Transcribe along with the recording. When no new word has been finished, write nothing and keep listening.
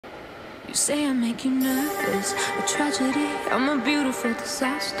You say I make you nervous, a tragedy, I'm a beautiful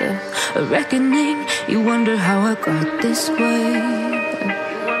disaster, a reckoning. You wonder how I got this way.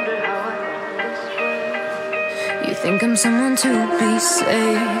 You think I'm someone to be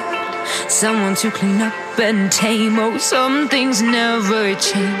saved, someone to clean up and tame. Oh, some things never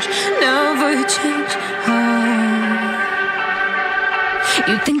change, never change.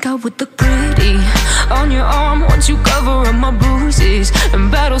 You think I would look pretty on your arm once you cover up my bruises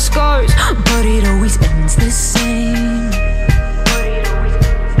and battle scars, but it always ends the same.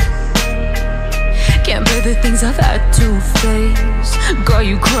 Can't bear the things I've had to face, got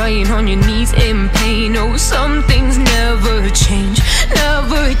you crying on your knees in pain. Oh, some things never change,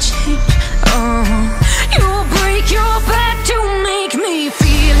 never change. You break your back to make me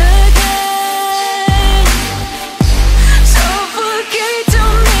feel again, suffocate to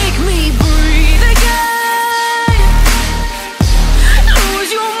make me breathe again,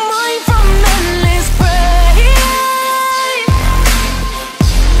 lose your mind from endless pain.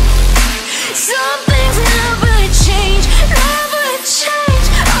 Some things never change, never change.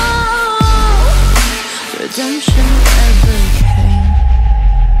 Redemption never came.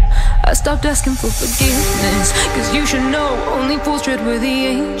 I stopped asking for forgiveness, cause you should know only fools tread with the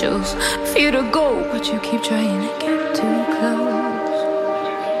angels. Fear to go, but you keep trying to get too close.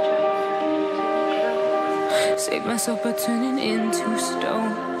 Save myself by turning into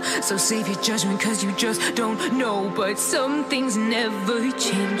stone. So save your judgment cause you just don't know. But some things never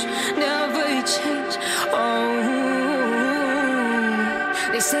change, never change.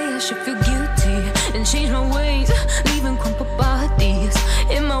 They say I should feel guilty and change my ways, leaving crumpled bodies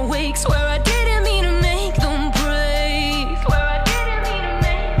in my wake. Swear I didn't mean to make them break, swear I didn't mean to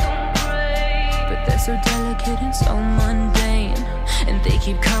make them break. But they're so delicate and so mundane, and they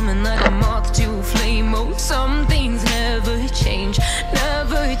keep coming like a moth to a flame. Oh, some things never change,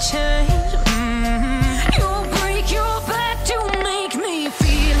 never change.